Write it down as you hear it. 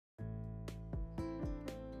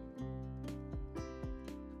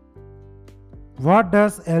What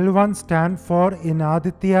does L1 stand for in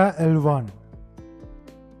Aditya-L1?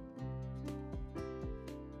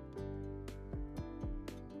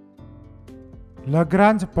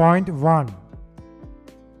 Lagrange point 1.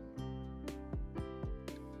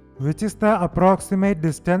 Which is the approximate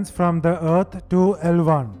distance from the Earth to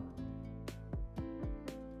L1?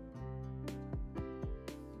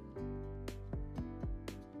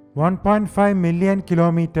 $1.5 million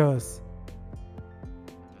kilometers.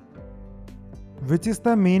 Which is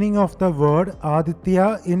the meaning of the word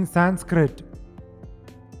Aditya in Sanskrit?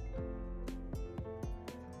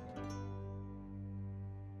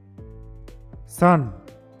 Sun.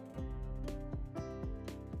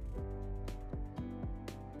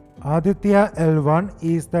 Aditya-L1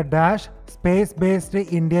 is the dash space-based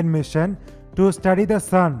Indian mission to study the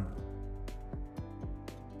Sun.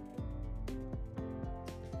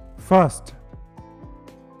 First,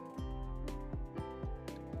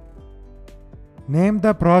 name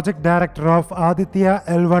the project director of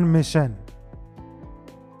Aditya-L1 mission.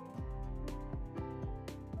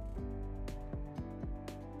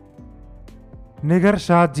 Nigar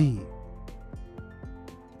Shahji.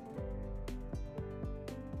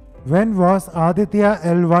 When was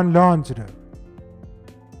Aditya-L1 launched?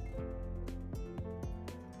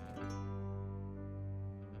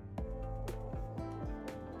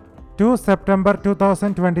 September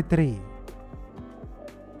 2023.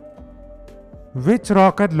 Which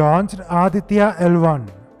rocket launched Aditya-L1?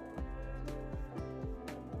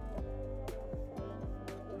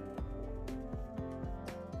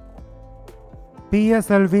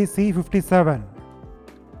 PSLV C-57.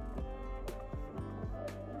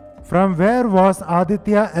 From where was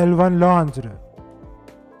Aditya-L1 launched?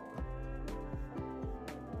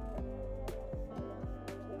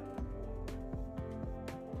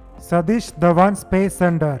 Satish Dhawan Space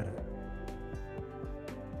Center.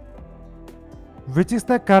 Which is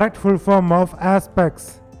the correct full form of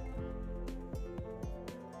ASPEX?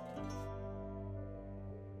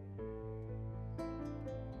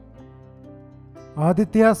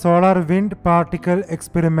 Aditya Solar Wind Particle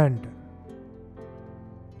Experiment.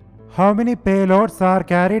 How many payloads are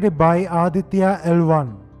carried by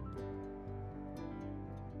Aditya-L1?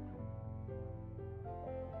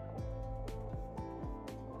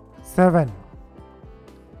 7.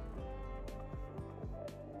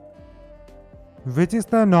 Which is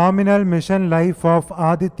the nominal mission life of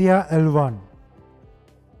Aditya-L1?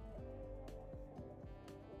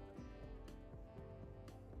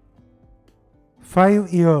 Five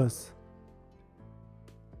years.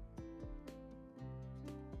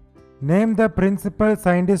 Name the principal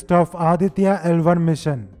scientist of Aditya-L1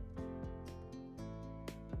 mission.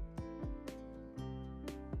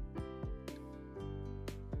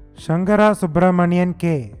 Shankara Subramanian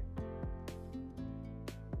K.